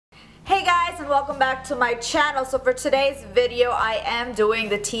and welcome back to my channel. So for today's video I am doing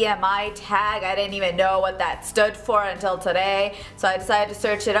the TMI tag. I didn't even know what that stood for until today, so I decided to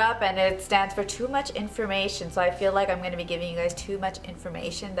search it up, and it stands for too much information. So I feel like I'm going to be giving you guys too much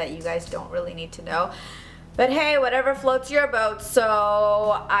information that you guys don't really need to know. But hey, whatever floats your boat. So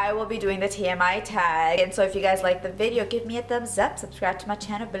I will be doing the TMI tag. And so if you guys like the video, give me a thumbs up, subscribe to my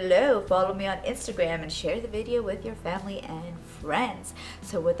channel below, follow me on Instagram, and share the video with your family and friends.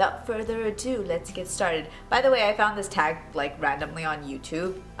 So without further ado, let's get started. By the way, I found this tag like randomly on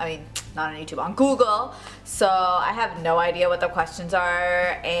YouTube. I mean, not on YouTube, on Google. So I have no idea what the questions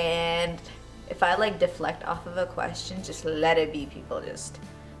are, and if I like deflect off of a question, just let it be, people. Just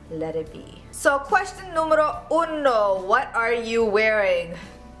let it be. So question numero uno, what are you wearing?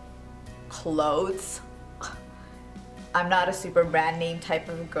 Clothes. I'm not a super brand name type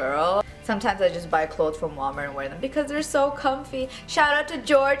of girl. Sometimes I just buy clothes from Walmart and wear them because they're so comfy. Shout out to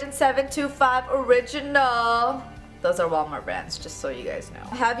George and 725 Original. Those are Walmart brands, just so you guys know.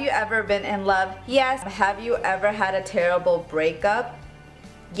 Have you ever been in love? Yes. Have you ever had a terrible breakup?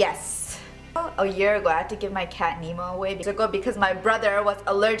 Yes. A year ago, I had to give my cat Nemo away because my brother was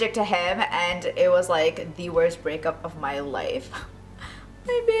allergic to him, and it was like the worst breakup of my life.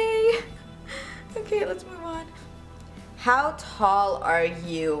 My babe. Okay, let's move on. How tall are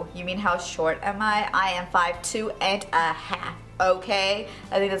you? You mean how short am I? I am 5'2.5". Okay?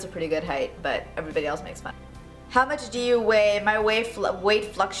 I think that's a pretty good height, but everybody else makes fun. How much do you weigh? My weight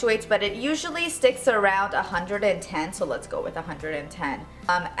fluctuates, but it usually sticks around 110, so let's go with 110.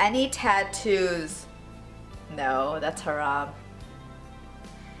 Any tattoos? No, that's haram.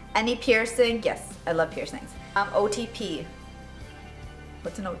 Any piercing? Yes, I love piercings. OTP.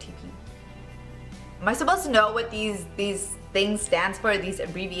 What's an OTP? Am I supposed to know what these things stands for, these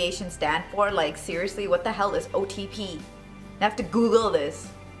abbreviations stand for? Like, seriously, what the hell is OTP? I have to Google this.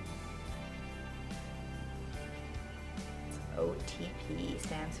 OTP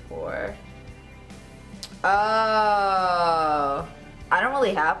stands for... Oh, I don't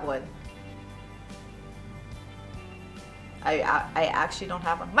really have one. I actually don't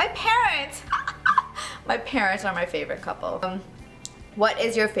have one. My parents! My parents are my favorite couple. What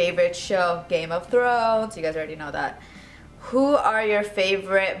is your favorite show? Game of Thrones. You guys already know that. Who are your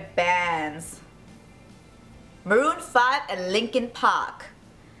favorite bands? Maroon 5 and Linkin Park.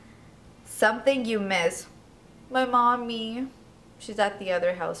 Something you miss. My mommy. She's at the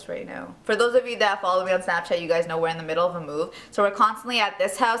other house right now. For those of you that follow me on Snapchat, you guys know we're in the middle of a move. So we're constantly at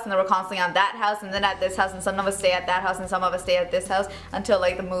this house, and then we're constantly on that house, and then at this house, and some of us stay at that house, and some of us stay at this house until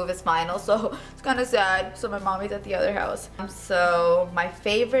like the move is final. So it's kind of sad. So my mommy's at the other house. So my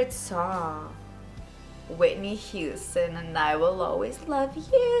favorite song, Whitney Houston, and I Will Always Love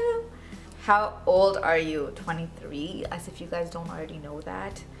You. How old are you? 23, as if you guys don't already know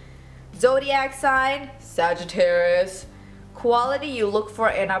that. Zodiac sign, Sagittarius. Quality you look for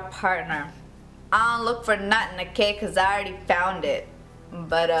in a partner. I don't look for nothing, okay, because I already found it.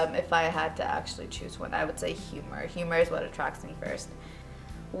 But if I had to actually choose one, I would say humor. Humor is what attracts me first.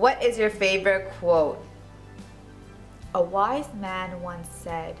 What is your favorite quote? A wise man once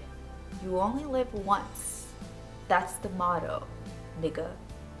said, "You only live once. That's the motto, nigga.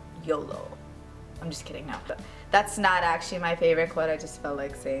 YOLO." I'm just kidding now. But that's not actually my favorite quote. I just felt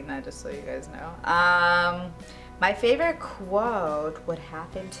like saying that just so you guys know. My favorite quote would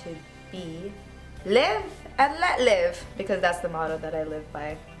happen to be, live and let live, because that's the motto that I live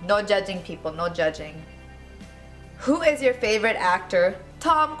by. No judging, people, no judging. Who is your favorite actor?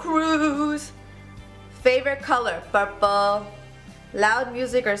 Tom Cruise. Favorite color? Purple. Loud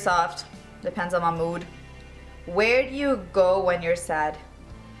music or soft? Depends on my mood. Where do you go when you're sad?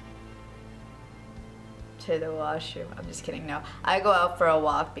 To the washroom. I'm just kidding. No, I go out for a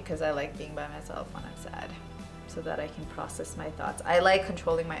walk because I like being by myself when I'm sad, so that I can process my thoughts. I like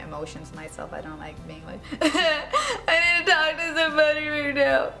controlling my emotions myself. I don't like being like, I need to talk to somebody right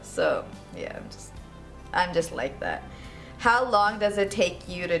now. So yeah, I'm just like that. How long does it take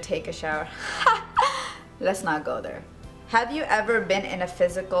you to take a shower? Let's not go there. Have you ever been in a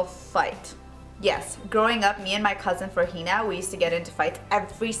physical fight? Yes. Growing up, me and my cousin Farhina, we used to get into fights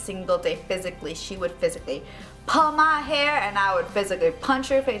every single day physically. She would physically pull my hair, and I would physically punch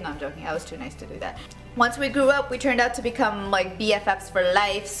her face. No, I'm joking. I was too nice to do that. Once we grew up, we turned out to become like BFFs for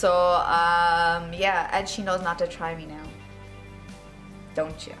life. So yeah, and she knows not to try me now.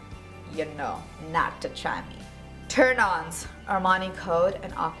 Don't you? You know not to try me. Turn-ons: Armani Code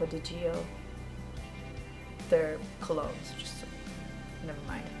and Aqua di Gio. They're colognes. Just never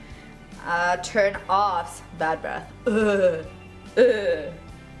mind. Turn-offs: bad breath.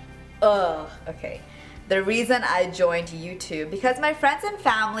 Ugh. Okay. The reason I joined YouTube, because my friends and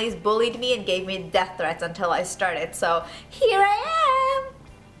families bullied me and gave me death threats until I started. So here I am.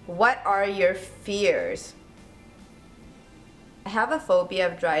 What are your fears? I have a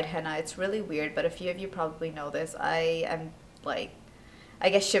phobia of dried henna. It's really weird, but a few of you probably know this. I am like, I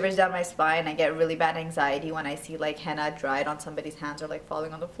get shivers down my spine. I get really bad anxiety when I see like henna dried on somebody's hands or like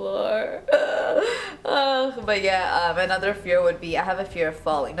falling on the floor. But yeah, another fear would be I have a fear of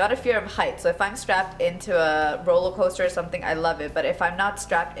falling, not a fear of heights. So if I'm strapped into a roller coaster or something, I love it. But if I'm not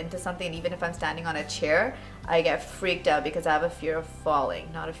strapped into something, even if I'm standing on a chair, I get freaked out because I have a fear of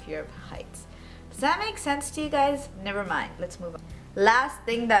falling, not a fear of heights. Does that make sense to you guys? Never mind. Let's move on. Last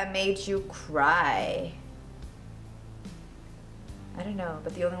thing that made you cry. I don't know,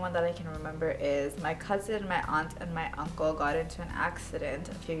 but the only one that I can remember is my cousin, my aunt, and my uncle got into an accident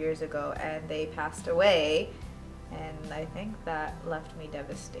a few years ago and they passed away. And I think that left me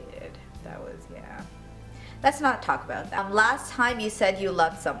devastated. That was, yeah. Let's not talk about that. Last time you said you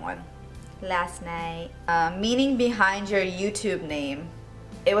loved someone. Last night. Meaning behind your YouTube name.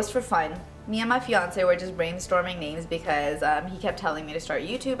 It was for fun. Me and my fiance were just brainstorming names because he kept telling me to start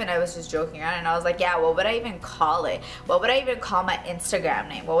YouTube and I was just joking around and I was like, yeah, what would I even call it? What would I even call my Instagram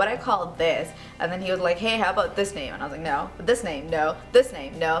name? What would I call this? And then he was like, hey, how about this name? And I was like, no, this name, no, this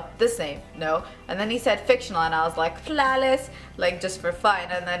name, no, this name, no. And then he said fictional and I was like, flawless, like just for fun.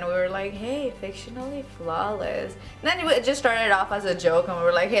 And then we were like, hey, fictionally flawless. And then it just started off as a joke and we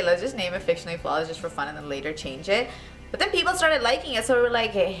were like, hey, let's just name it fictionally flawless just for fun and then later change it. But then people started liking it, so we were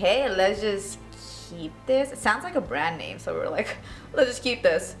like, hey, let's just keep this. It sounds like a brand name, so we were like, let's just keep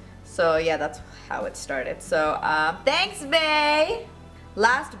this. So yeah, that's how it started. So thanks, Bay.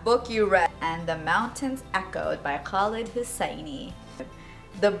 Last book you read. And the Mountains Echoed by Khalid Husseini.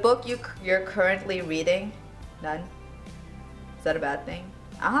 The book you're currently reading. None. Is that a bad thing?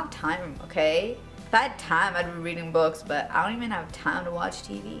 I don't have time, okay? If I had time, I'd be reading books, but I don't even have time to watch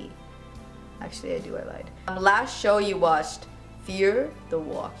TV. Actually, I do, I lied. Last show you watched, Fear the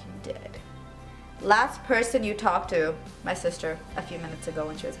Walking Dead. Last person you talked to, my sister, a few minutes ago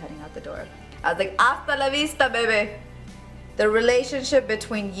when she was heading out the door. I was like, hasta la vista, baby. The relationship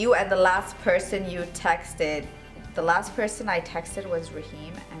between you and the last person you texted. The last person I texted was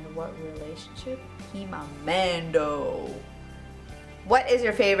Raheem, and what relationship? He my mando. What is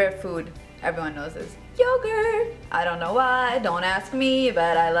your favorite food? Everyone knows this. Yogurt. I don't know why, don't ask me,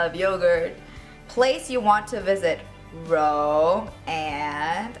 but I love yogurt. Place you want to visit. Rome,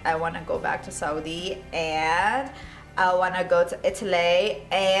 and I want to go back to Saudi, and I want to go to Italy,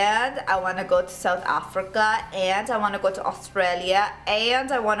 and I want to go to South Africa, and I want to go to Australia,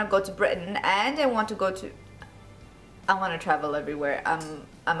 and I want to go to Britain, and I want to go to... I want to travel everywhere.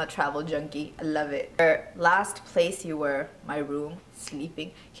 I'm a travel junkie. I love it. Last place you were, my room,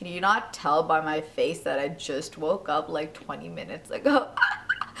 sleeping. Can you not tell by my face that I just woke up like 20 minutes ago?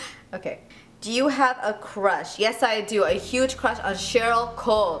 Okay. Do you have a crush? Yes, I do. A huge crush on Cheryl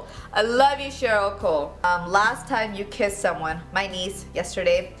Cole. I love you, Cheryl Cole. Last time you kissed someone, my niece,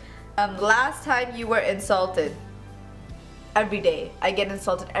 yesterday. Last time you were insulted. Every day. I get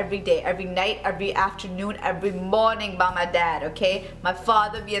insulted every day, every night, every afternoon, every morning by my dad, okay? My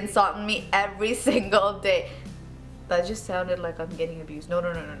father be insulting me every single day. That just sounded like I'm getting abused. No.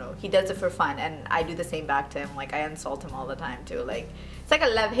 He does it for fun and I do the same back to him. Like I insult him all the time too. Like it's like a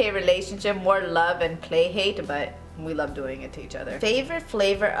love-hate relationship, more love and play-hate, but we love doing it to each other. Favorite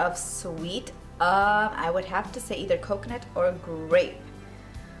flavor of sweet? I would have to say either coconut or grape.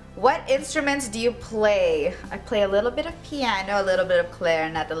 What instruments do you play? I play a little bit of piano, a little bit of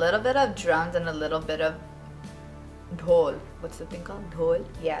clarinet, a little bit of drums, and a little bit of dhol. What's the thing called? Dhol?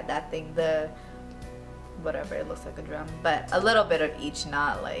 Yeah, that thing. The whatever, it looks like a drum. But a little bit of each,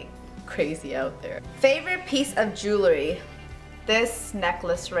 not like crazy out there. Favorite piece of jewelry? This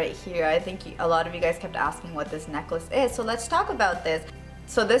necklace right here. I think a lot of you guys kept asking what this necklace is. So let's talk about this.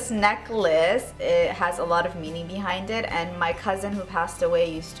 So this necklace, it has a lot of meaning behind it, and my cousin who passed away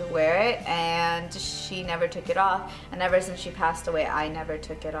used to wear it and she never took it off, and ever since she passed away I never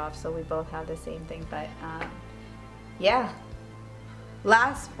took it off, so we both have the same thing. But yeah.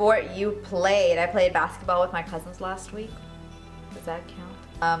 Last sport you played. I played basketball with my cousins last week. Does that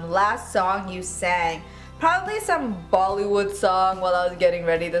count? Last song you sang. Probably some Bollywood song while I was getting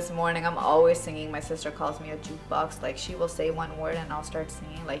ready this morning. I'm always singing. My sister calls me a jukebox. Like she will say one word and I'll start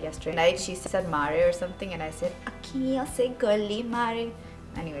singing. Like yesterday night she said Mare or something and I said Akiyo se goli Mare.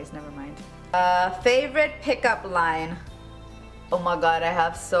 Anyways, never mind. Favorite pickup line. Oh my god, I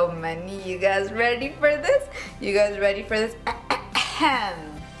have so many. You guys ready for this? You guys ready for this?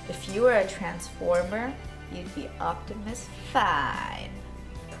 If you were a transformer, you'd be Optimus Fine.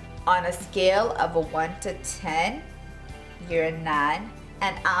 On a scale of a 1 to 10, you're a 9,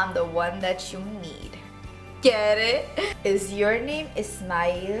 and I'm the one that you need. Get it? Is your name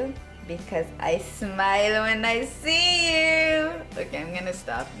Ismail? Because I smile when I see you. Okay, I'm gonna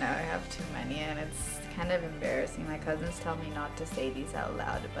stop now. I have too many and it's kind of embarrassing. My cousins tell me not to say these out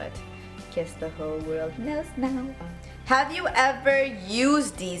loud, but guess the whole world knows now. Have you ever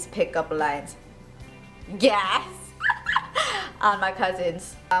used these pickup lines? Yes. On my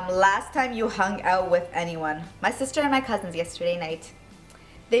cousins. Last time you hung out with anyone? My sister and my cousins yesterday night.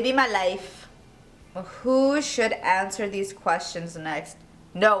 They be my life. Who should answer these questions next?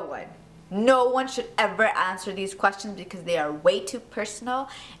 No one. No one should ever answer these questions because they are way too personal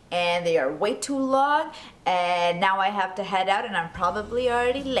and they are way too long, and now I have to head out and I'm probably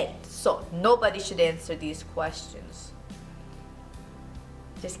already late. So nobody should answer these questions.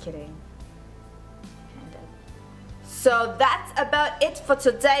 Just kidding. So that's about it for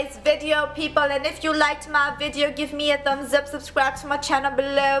today's video, people, and if you liked my video, give me a thumbs up, subscribe to my channel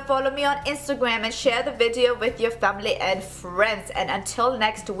below, follow me on Instagram, and share the video with your family and friends. And until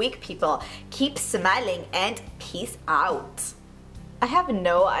next week, people, keep smiling and peace out. I have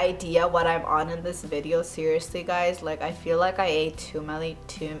no idea what I'm on in this video, seriously guys. Like, I feel like I ate too many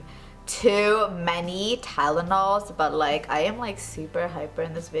Tylenols, but like I am like super hyper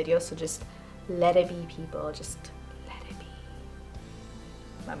in this video, so just let it be, people. Just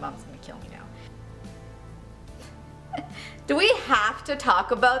my mom's gonna kill me now. Do we have to talk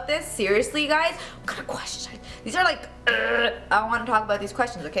about this? Seriously, guys? What kind of questions? These are like, I don't want to talk about these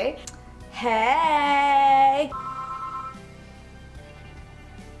questions, okay? Hey!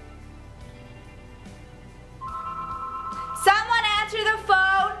 Someone answer the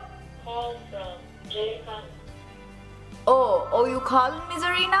phone! Call from Japan. Oh, you calling me,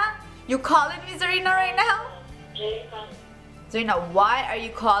 Zarina? You calling me, Zarina, right now? Japan. Zarina, why are you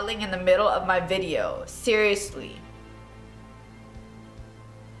calling in the middle of my video? Seriously.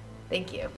 Thank you.